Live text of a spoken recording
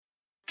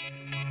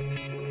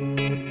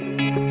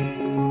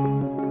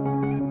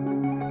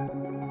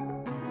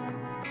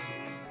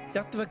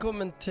Hjertelig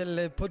velkommen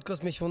til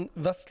podcastmisjon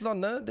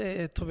Vestlandet.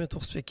 Det Torbjørn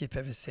Torsvik I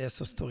PwC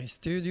som står I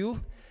studio.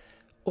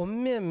 Og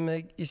med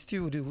meg I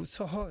studio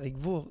så har jeg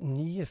vår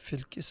nye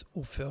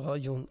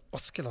fylkesordfører Jon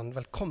Askeland.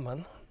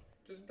 Velkommen.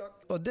 Tusen takk.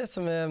 Og det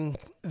som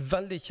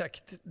veldig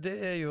kjekt, det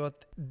jo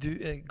at du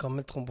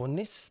gammel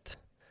trombonist.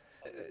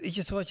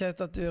 Ikke så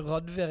kjekt at du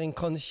radvering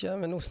kanskje,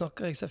 men nå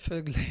snakker jeg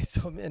selvfølgelig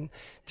som en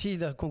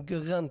tidligere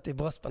konkurrent I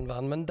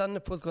brassbandverden. Men denne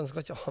podcasten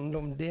skal ikke handle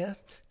om det.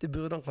 Det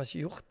burde han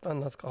kanskje gjort,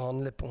 men den skal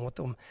handle på en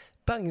måte om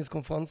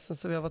Bergenskonferansen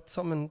som vi har vært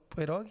sammen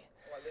på I dag.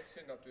 Det var litt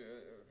synd at du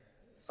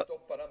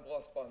stoppet den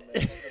brassbanden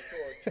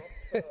så kjapt.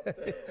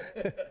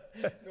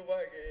 Nå var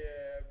jeg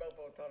bare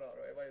for å ta det,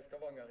 jeg var I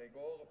Stavanger I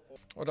går.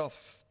 Og da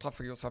traff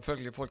jeg jo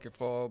selvfølgelig folk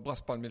fra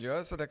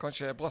brassbandmiljøet, så det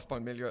kanskje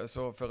brassbandmiljøet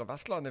som fører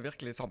Vestlandet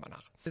virkelig sammen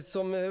her.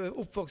 Som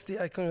oppvokst I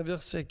Eikanger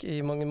Bjørsvik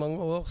I mange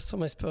år, så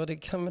må jeg spørre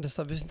deg, hvem det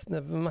som har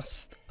vunnet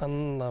mest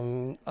NM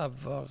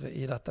ever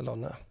I dette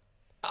landet?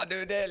 Ja,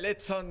 du, det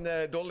litt sånn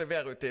dårlig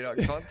vær ute I dag,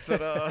 sant? Så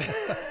da...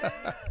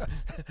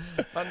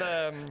 Men,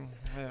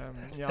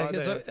 ja,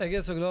 jeg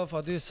så glad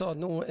for at du sa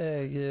at nå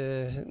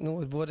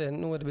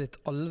det blitt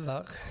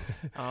allvær.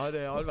 Ja,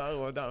 det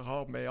allvær, og der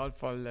har vi I alle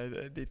fall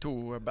de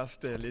to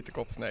beste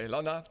elitekorpsene I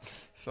landet.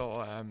 Så,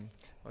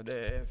 og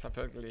det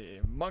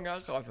selvfølgelig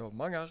Manger,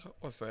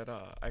 og så det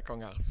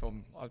Eikanger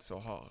som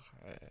altså har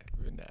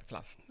vunnet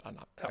flest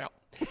NM. Ja.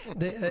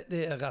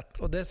 Det rett.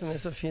 Og det som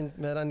så fint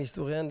med den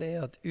historien, det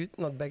at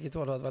uten at begge to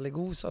hadde vært veldig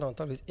gode, så hadde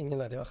antageligvis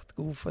ingen av de vært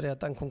gode, fordi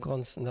at den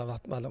konkurransen det har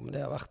vært mellom,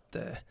 det har vært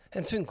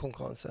en sunn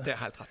konkurranse. Det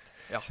helt rett,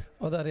 ja.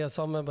 Og der de har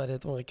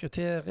samarbeidet om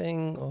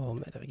rekruttering,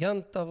 og med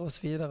dirigenter og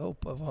så videre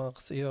oppover,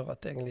 så gjør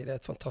at egentlig det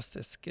et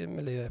fantastisk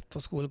miljø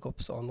på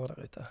skolekorps og andre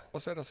der ute.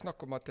 Og så det snakk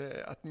om at det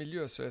et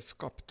miljø som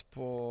skapt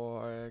på,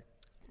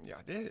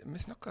 ja,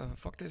 vi snakker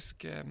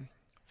faktisk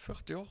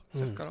 40 år,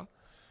 cirka da.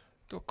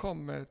 Da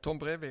kom Tom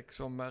Brevik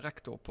som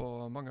rektor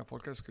på mange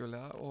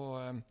folkehøyskoler,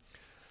 og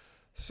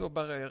så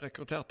bare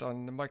rekrutterte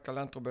han Michael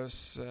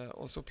Entrobus,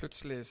 og så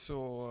plutselig så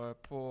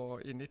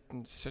I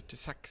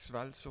 1976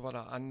 vel, så var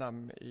det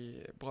NM I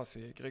Brass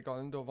I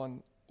Grieghallen, da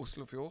vann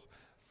Oslofjord.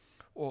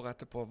 Året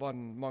etterpå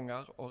vann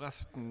Manger, og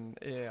resten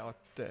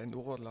at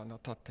Nordhordland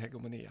har tatt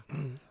hegemoniet.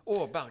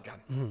 Og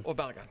Bergen,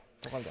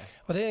 for all det.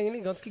 Og det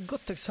egentlig et ganske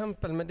godt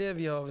eksempel med det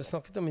vi har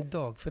snakket om I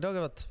dag, for I dag har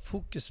det vært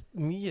fokus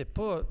mye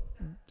på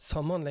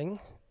samhandling,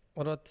 og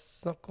det har vært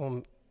snakk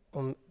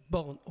om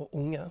barn og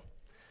unge.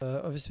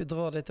 Og hvis vi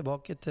drar det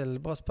tilbake til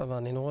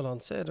brassbandverden I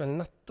Nordland, så det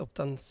nettopp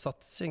den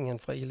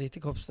satsingen fra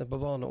elitekorpsene på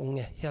barn og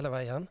unge hele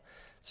veien,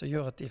 som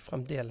gjør at de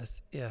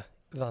fremdeles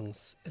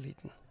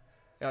verdenseliten.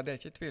 Ja, det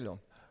ikke tvil om.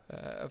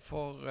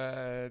 For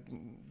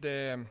det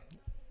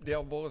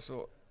har vært så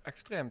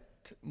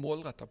ekstremt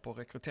målrettet på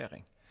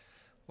rekruttering.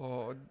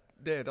 Og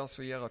det det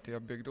som gjør at de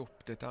har bygd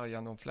opp dette her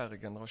gjennom flere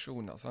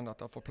generasjoner, sånn at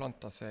det har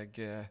forplantet seg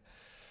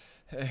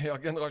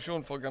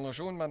generasjon for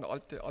generasjon, men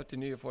alltid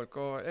nye folk.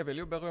 Og jeg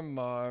vil jo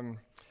berømme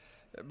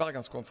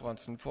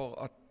Bergenskonferansen for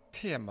at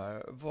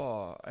temaet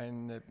var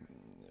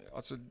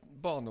altså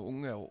barn og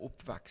unge og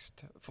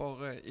oppvekst.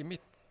 For I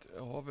mitt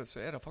hode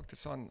så det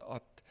faktisk sånn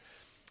at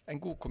en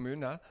god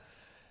kommune,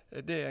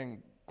 det en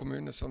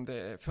kommune som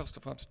det først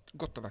og fremst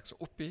godt å vokse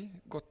opp I,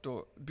 godt å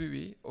bo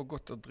I og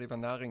godt å drive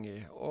næring I.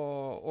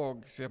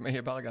 Og sier vi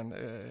I Bergen,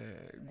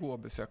 god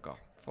å besøke.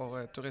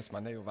 For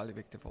turismen jo veldig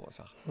viktig for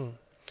oss her.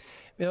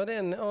 Vi hadde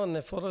en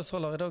annen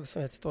foredragsholder I dag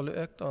som het Ståle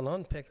Økland.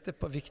 Han pekte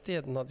på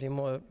viktigheten at vi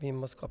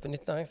må skape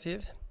nytt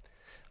næringsliv,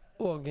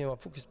 og vi må ha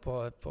fokus på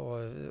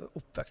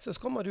oppvekst. Så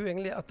kommer du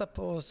egentlig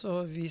etterpå, og så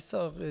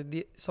viser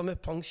de samme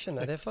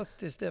bransjene. Det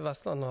faktisk det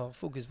Vestland har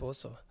fokus på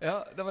også. Ja,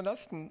 det var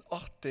nesten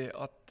artig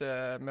at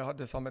vi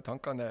hadde samme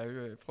tankene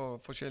fra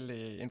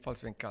forskjellige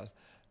innfallsvinkel.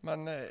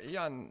 Men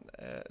igjen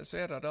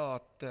så det da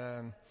at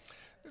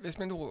hvis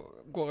vi nå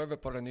går over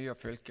på det nye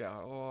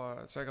fylket,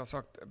 og så jeg har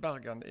sagt,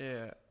 Bergen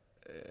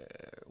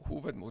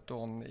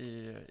hovedmotoren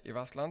I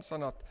Vestland,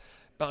 sånn at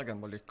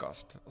Bergen må lykkes.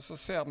 Og så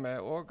ser vi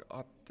også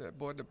at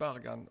både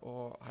Bergen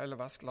og hele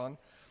Vestland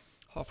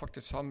har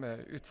faktisk samme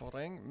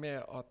utfordring med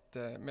at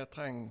vi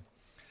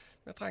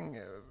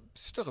trenger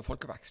større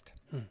folkevekst.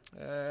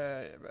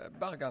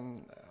 Bergen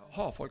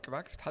har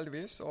folkevekst,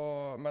 heldigvis,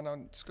 men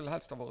den skulle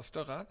helst ha vært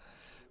større.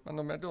 Men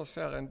når vi da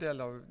ser en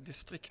del av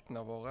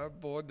distriktene våre,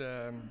 både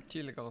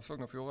tidligere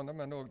Sogn og Fjordane,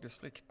 men også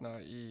distriktene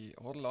I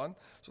Hordaland,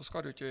 så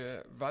skal du ikke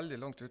veldig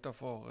langt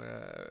utenfor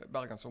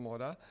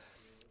Bergensområdet,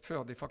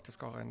 før de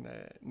faktisk har en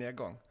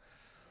nedgang.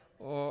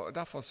 Og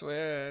derfor så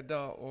det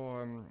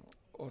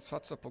å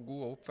satse på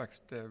gode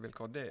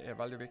oppvekstvilkår, det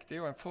veldig viktig,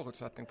 og en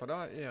forutsetning for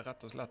det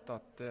rett og slett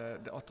at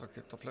det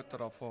attraktivt å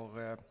flytte da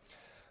for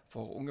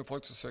unge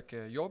folk som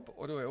søker jobb,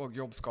 og da også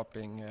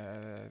jobbskaping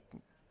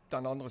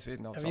den andre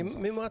siden av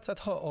samfunnet. Vi må rett og slett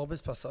ha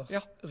arbeidsplasser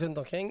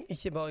rundt omkring,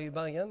 ikke bare I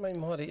Bergen, men vi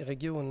må ha det I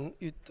regionen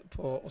ut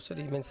på også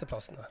de minste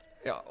plassene.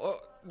 Ja, og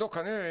da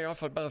kan jeg I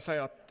hvert fall bare si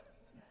at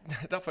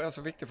derfor det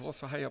så viktig for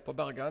oss å heie på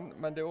Bergen,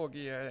 men det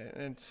også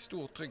en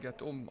stor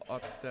trygghet om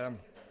at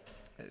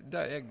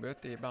Det jeg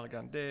møter i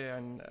Bergen, det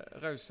en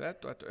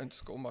raushet og et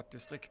ønske om at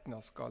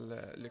distriktene skal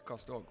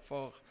lykkes også.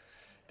 For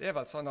det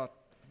vel sånn at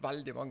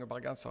veldig mange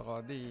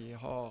bergensere de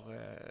har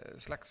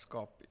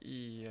slektskap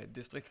i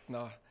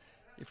distriktene.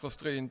 Fra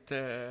Stryn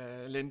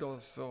til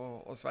Lindås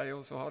og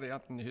Sveio så har de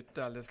enten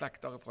hytte eller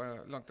slekt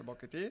derfra langt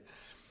tilbake i tid.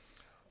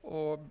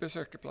 Og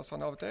besøker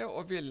plassene av og til,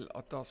 og vil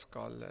at det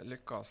skal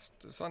lykkes.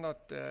 Sånn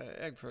at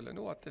jeg føler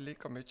nå at det er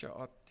like mye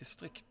at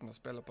distriktene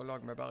spiller på lag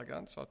med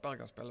Bergen, så at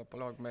Bergen spiller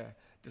på lag med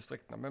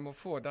distriktene. Vi må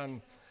få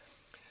den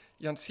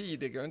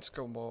gjensidige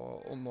ønsket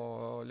om å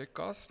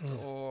lykkes,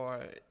 og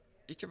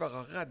ikke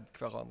være redd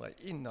hverandre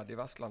innad i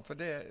Vestland, for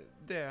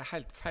det er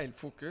helt feil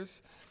fokus.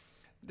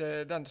 Det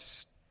er den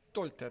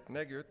stoltheten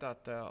jeg er ute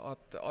etter,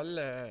 at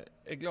alle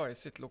er glad i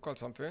sitt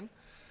lokalsamfunn,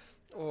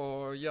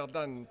 og gjør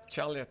den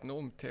kjærligheten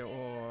om til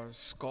å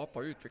skape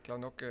og utvikle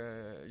noe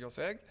hos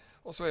seg.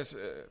 Og så er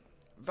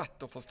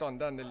vett og forstand,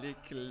 den er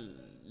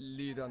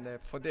likelydende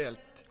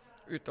fordelt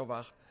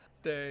utover.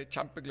 Det er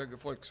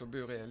kjempegløgge folk som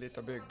bor i en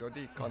liten bygd, og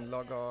de kan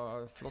lage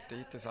flotte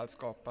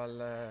IT-selskap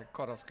eller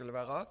hva det skulle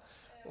være.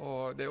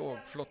 Og det er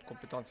også flott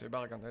kompetanse i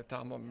Bergen, og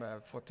det må vi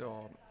få til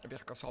å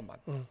virke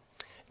sammen.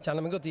 Jeg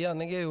kjenner meg godt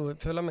igjen. Jeg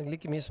føler meg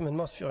like mye som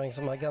en massfjøring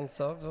som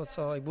bergenser, og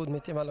så har jeg bodd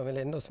midt imellom i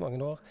Lindås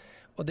mange år.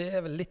 Og det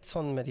er vel litt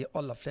sånn med de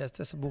aller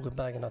fleste som bor i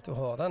Bergen, at du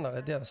har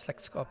det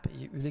slektskapet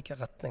i ulike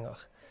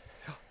retninger.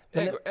 Ja,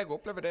 jeg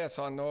opplever det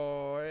sånn,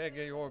 og jeg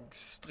er jo også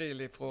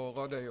strilig fra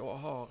Radøy, og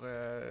har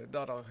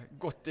der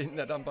gått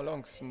inne den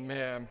balansen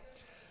med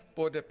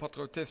både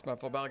patriotismen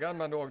for Bergen,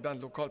 men også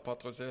den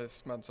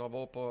lokalpatriotismen som har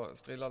vært på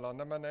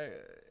Strilalandet. Men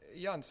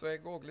igjen så er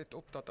jeg også litt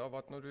opptatt av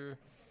at når du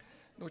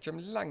nå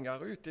kommer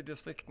lenger ut i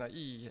distriktene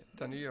i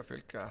det nye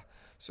fylket,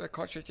 så er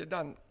kanskje ikke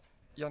den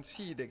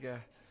gjensidige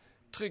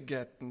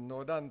tryggheten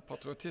og den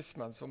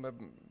patriotismen som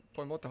på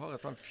en måte har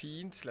et sånn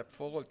finslept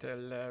forhold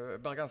til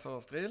bergenser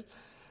og Stril,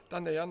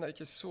 den er gjerne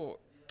ikke så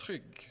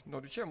trygg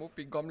når du kommer opp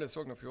i gamle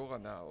Sogn og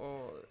Fjordane.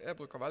 Og jeg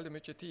bruker veldig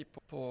mye tid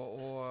på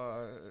å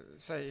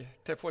si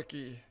til folk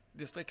i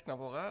distriktene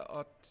våre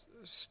at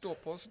stå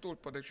stol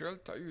på deg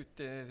selv, ta ut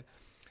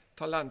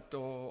talent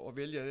og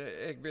vilje.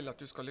 Jeg vil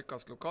at du skal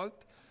lykkes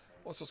lokalt,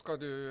 og så skal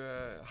du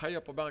heie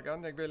på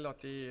Bergen. Jeg vil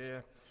at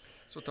de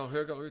som tar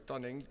høyere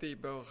utdanning, de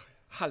bør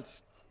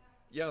helst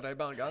gjøre det i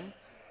Bergen,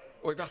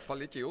 og i hvert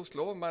fall ikke i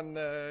Oslo, men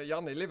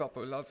gjerne i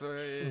Liverpool, altså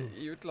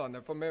i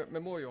utlandet. For vi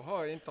må jo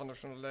ha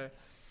internasjonale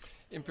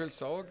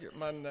impulser også,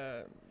 men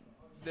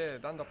det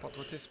er den der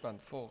patriotismen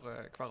for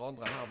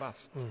hverandre her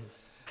vest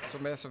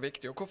som er så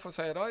viktig. Og hvorfor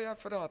sier jeg det? Ja,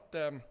 for at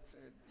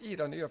i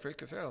det nye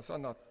fylket så er det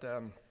sånn at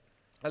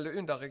eller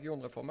under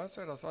regionreformen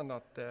så er det sånn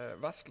at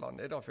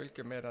Vestland er det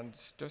fylket med den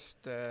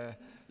største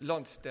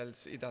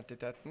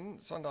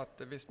landsdelsidentiteten, sånn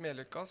at hvis vi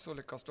lykkes, så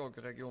lykkes det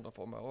også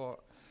regionreformen. Og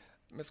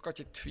vi skal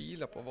ikke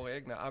tvile på våre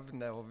egne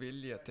evner og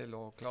vilje til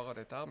å klare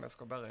dette her, vi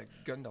skal bare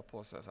gønne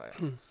på seg, sier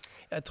jeg.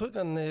 Jeg tror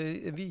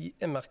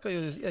jeg merker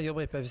jo, jeg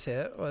jobber i PwC,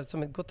 og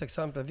som et godt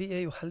eksempel, vi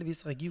er jo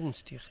heldigvis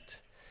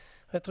regionstyrt.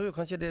 Jeg tror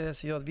kanskje det er det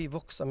som gjør at vi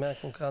vokser mer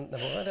enn konkurrentene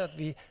våre, det er at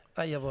vi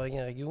eier vår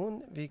egen region,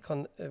 vi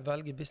kan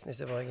velge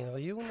business i vår egen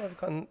region, og vi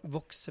kan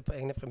vokse på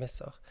egne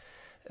premisser.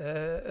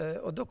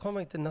 Og da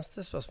kommer jeg til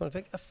neste spørsmål,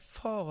 for jeg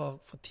erfarer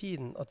for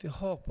tiden at vi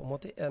har på en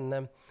måte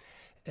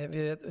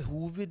vi har et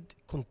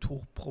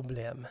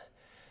hovedkontorproblem.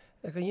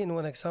 Jeg kan gi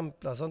noen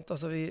eksempler. Sant?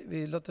 Altså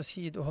la oss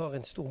si at du har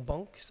en stor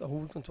bank som har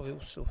hovedkontor i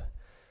Oslo.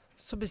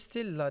 Så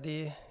bestiller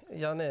de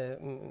gjerne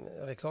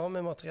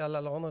reklamemateriell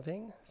eller andre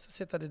ting. Så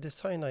sitter det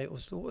designere i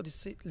Oslo, og de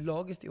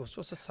lages i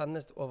Oslo, så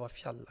sendes det over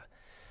fjellet.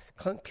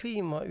 Kan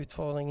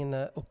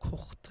klimautfordringene og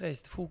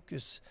kortreist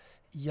fokus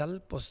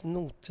hjelpe oss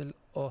nå til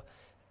å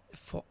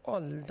få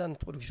all den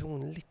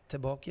produksjonen litt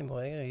tilbake i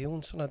vår egen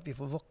region, sånn at vi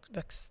får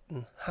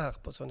veksten her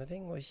på sånne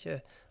ting, og ikke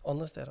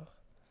andre steder?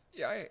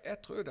 Ja, jeg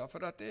tror det,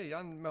 for det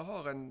igjen, vi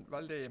har en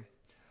veldig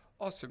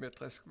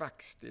asymmetrisk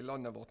vekst i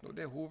landet vårt nå.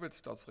 Det er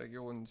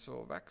hovedstadsregionen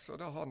som vekster, og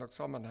det har nok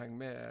sammenheng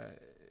med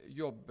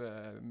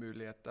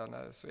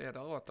jobbmulighetene som er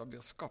der, og at det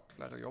blir skapt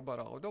flere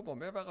jobber der. Og da må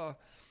vi være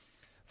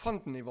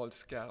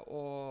fandenivoldske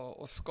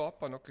og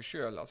skape noe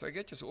selv. Altså,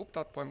 jeg er ikke så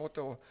opptatt på en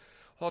måte å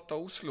hate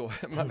Oslo,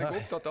 men jeg er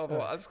opptatt av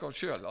å elske oss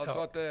selv. Altså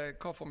at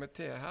hva får vi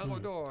til her? Og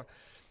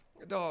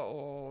da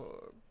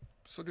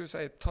så du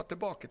sier, ta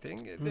tilbake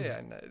ting, det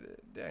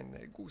er en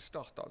god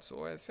start, altså.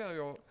 Og jeg ser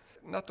jo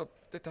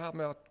nettopp dette her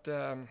med at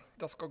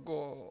det skal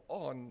gå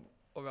an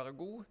å være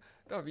god.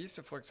 Det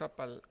viser for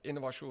eksempel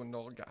Innovasjon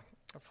Norge.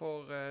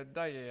 For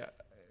de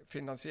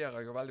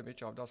finansierer jo veldig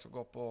mye av det som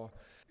går på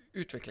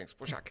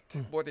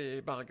utviklingsprosjekt, både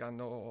i Bergen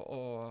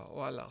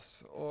og ellers.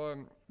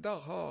 Og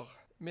der har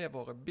vi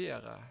vært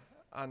bedre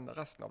enn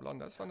resten av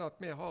landet, sånn at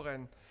vi har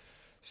en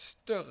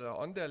større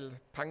andel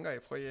penger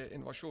fra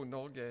Innovasjon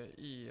Norge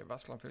i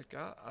Vestland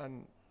fylke enn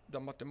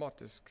det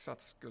matematisk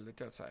sett skulle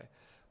tilsi.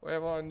 Og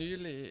jeg var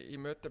nylig i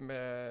møte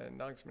med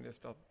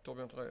næringsminister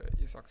Torbjørn Røe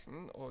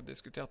Isaksen og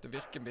diskuterte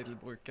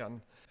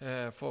virkemiddelbruken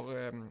for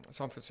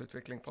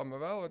samfunnsutvikling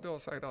fremover, og da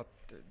sa jeg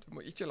at du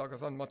må ikke lage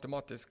sånn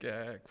matematiske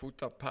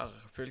kvoter per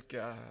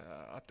fylke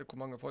etter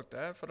hvor mange folk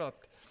det er, for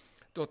at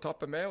da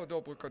taper vi, og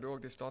da bruker du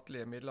også de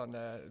statlige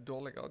midlene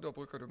dårligere. Da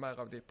bruker du mer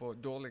av de på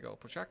dårligere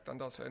prosjekt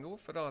enn det som nå,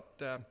 for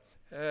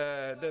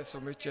det så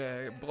mye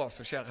bra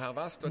som skjer her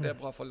vest, og det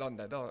bra for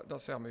landet. Det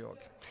ser vi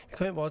også. Vi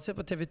kan jo bare se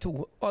på TV 2.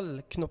 All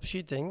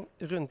knoppskyting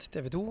rundt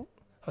TV 2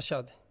 har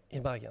skjedd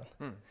i Bergen.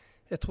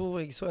 Jeg tror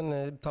jeg så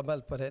en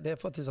tabell på det. Det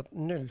faktisk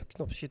 0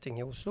 knoppskyting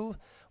i Oslo,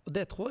 og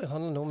det tror jeg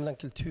handler om den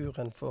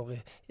kulturen for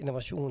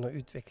innovasjon og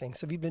utvikling.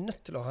 Så vi blir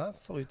nødt til å ha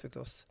for å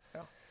utvikle oss.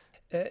 Ja.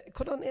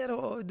 Hvordan det?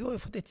 Du har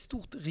jo fått et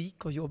stort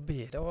rike å jobbe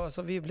i.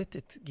 Altså, vi blitt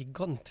et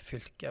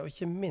gigantfylke, og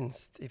ikke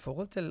minst i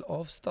forhold til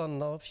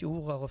avstander,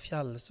 fjorder og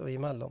fjell og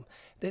imellom.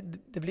 Det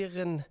blir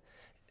en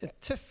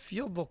tøff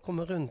jobb å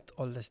komme rundt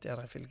alle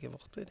steder i fylket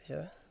vårt, blir det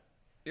ikke det?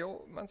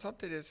 Jo, men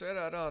samtidig så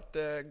det at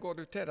går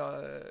du til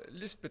det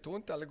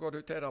lystbetont, eller går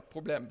du til det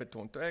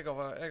problembetont? Og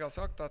jeg har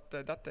sagt at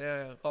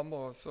dette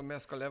rammer som vi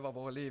skal leve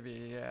våre liv i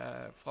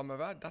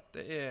fremover.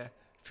 Dette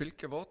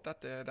fylket vårt,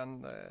 dette den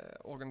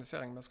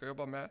organiseringen vi skal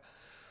jobbe med.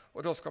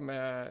 Og da skal vi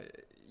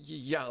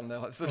gi jernet,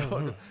 altså.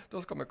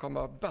 Da skal vi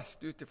komme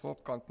best ut fra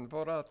oppkanten.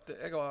 For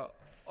jeg har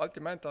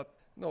alltid ment at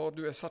når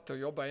du satt til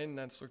å jobbe inn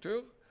en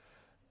struktur,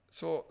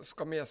 så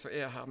skal vi som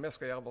her, vi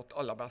skal gjøre vårt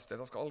aller beste.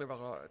 Det skal aldri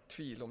være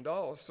tvil om det.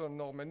 Og så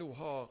når vi nå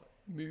har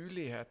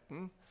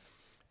muligheten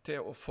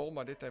til å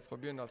forme dette fra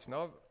begynnelsen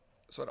av,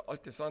 så det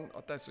alltid sånn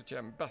at de som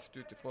kommer best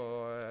ut fra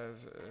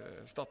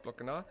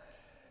startblokkene,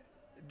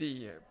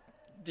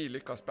 de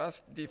lykkes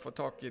best. De får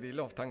tak i de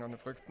lavthengende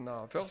fruktene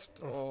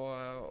først.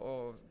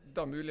 Og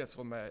det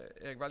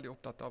mulighetsrommet jeg veldig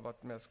opptatt av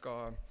at vi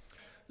skal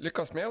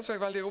lykkes med. Og så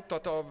jeg veldig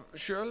opptatt av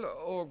selv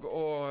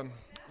å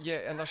gi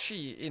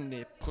energi inn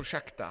i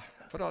prosjektet.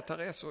 For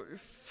det så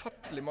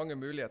ufattelig mange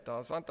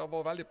muligheter. Sant? Det har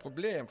vært veldig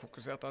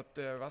problemfokusert at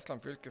Vestland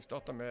fylke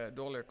starter med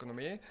dårlig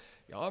økonomi.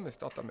 Ja, vi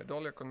starter med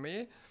dårlig økonomi,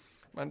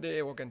 men det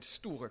også en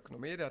stor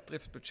økonomi. Det et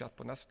driftsbudsjett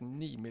på nesten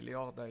 9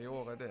 milliarder i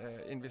året.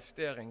 Det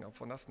investeringer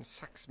for nesten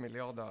 6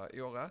 milliarder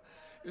i året.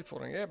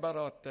 Utfordringen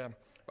bare at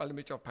veldig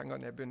mye av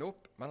pengene bundet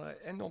opp, men det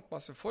enormt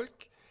masse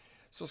folk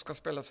som skal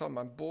spille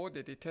sammen,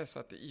 både de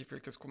tilsatte i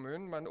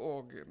fylkeskommunen, men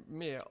også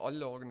med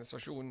alle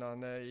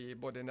organisasjonene i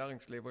både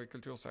næringsliv og i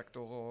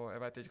kultursektor, og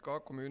jeg vet ikke hva,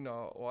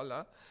 kommuner og alle.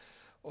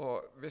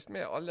 Og hvis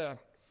vi alle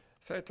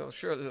sier til oss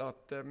selv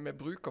at vi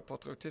bruker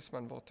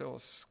patriotismen vår til å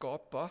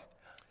skape,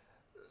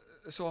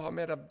 så har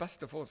vi den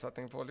beste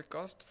forutsetningen for å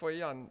lykkes. For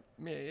igjen,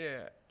 vi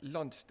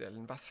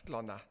landsdelen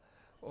Vestlandet,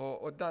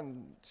 og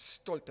den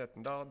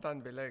stoltheten der,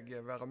 den vil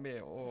jeg være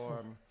med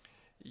og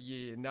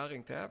gi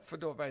næring til, for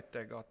da vet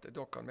jeg at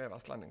da kan vi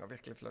vestlendinger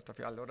virkelig flytte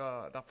fjell, og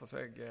derfor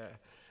er jeg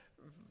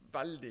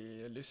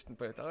veldig lysten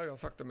på dette. Jeg har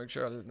sagt til meg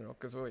selv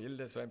noe så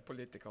ille som en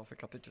politiker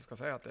sikkert ikke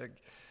skal si, at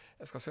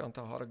jeg skal søren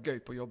til å ha det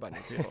gøy på jobben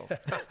i 4 år.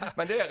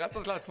 Men det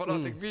rett og slett for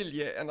at jeg vil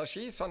gi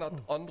energi, sånn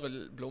at andre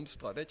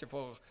blomstrer. Det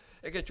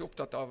jeg ikke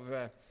opptatt av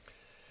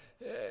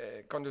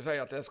kan du si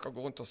at jeg skal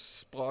gå rundt og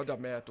sprade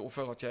med et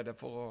ordførerkjede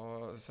for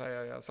å si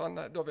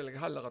sånn. Da vil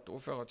jeg heller at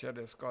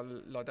ordførerkjede skal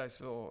la de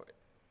som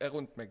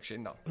rundt meg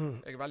skinner.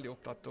 Jeg veldig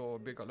opptatt av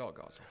å bygge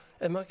laget, altså.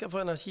 Jeg merker for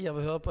energi av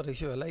å høre på deg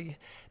selv.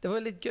 Det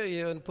var litt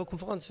gøy på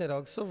konferansen i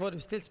dag, så var det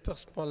jo stilt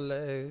spørsmål,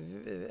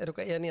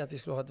 dere enige at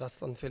vi skulle ha et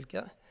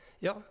Vestland-fylke?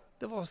 Ja,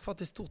 det var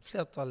faktisk stort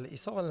flertall i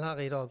salen her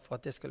i dag for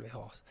at det skulle vi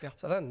ha. Ja.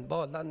 Så den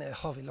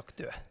har vi lagt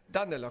død.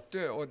 Den lagt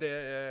død, og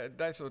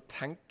de som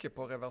tenker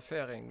på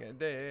reversering,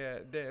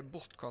 det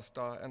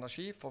bortkastet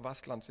energi for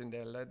Vestland sin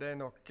del. Det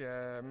nok,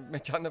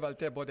 vi kjenner vel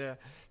til både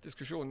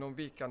diskusjonen om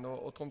Viken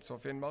og Troms og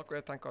Finnmark, og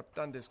jeg tenker at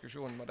den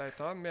diskusjonen må de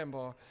ta. Vi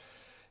må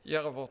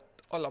gjøre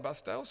vårt aller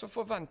beste, og så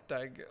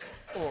forventer jeg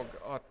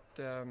også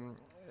at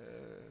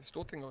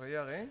Storting og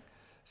regjering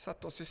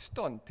setter oss i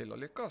stand til å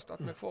lykkes,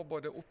 at vi får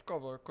både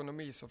oppgave og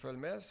økonomi som følger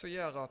med, som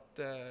gjør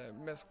at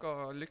vi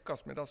skal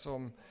lykkes med det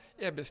som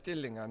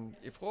bestillingen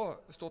fra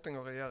Storting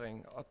og regjering,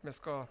 at vi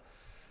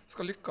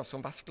skal lykkes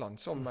som Vestland,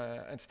 som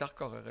en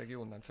sterkere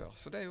region enn før.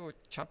 Så det jo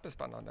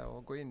kjempespennende å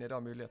gå inn i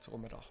det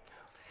mulighetsrommet der.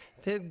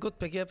 Det et godt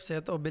begrep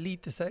som heter å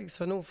belite seg,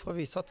 så nå får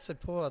vi satse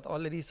på at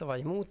alle de som var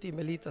imot, de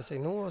beliter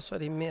seg nå, og så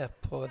de med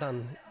på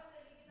den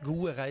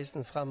gode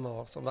reisen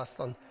fremover som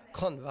Vestland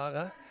kan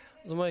være.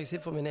 Så må jeg si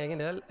for min egen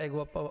del, jeg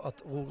håper at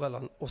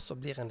Rogaland også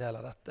blir en del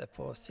av dette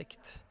på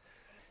sikt.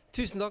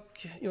 Tusen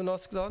takk, Jon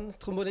Askeland,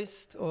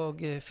 trombonist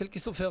og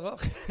fylkesordfører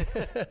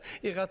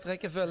i rett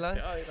rekkefølge.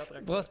 Ja, i rett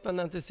rekkefølge. Bra,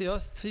 spennende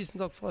entusiast. Tusen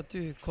takk for at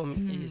du kom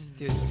i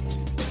studio.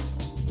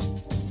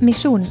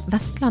 Misjon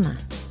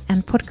Vestlandet,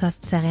 en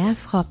podcastserie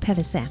fra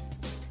PwC.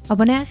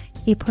 Abonner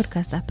i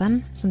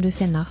podcastappen som du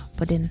finner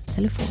på din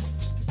telefon.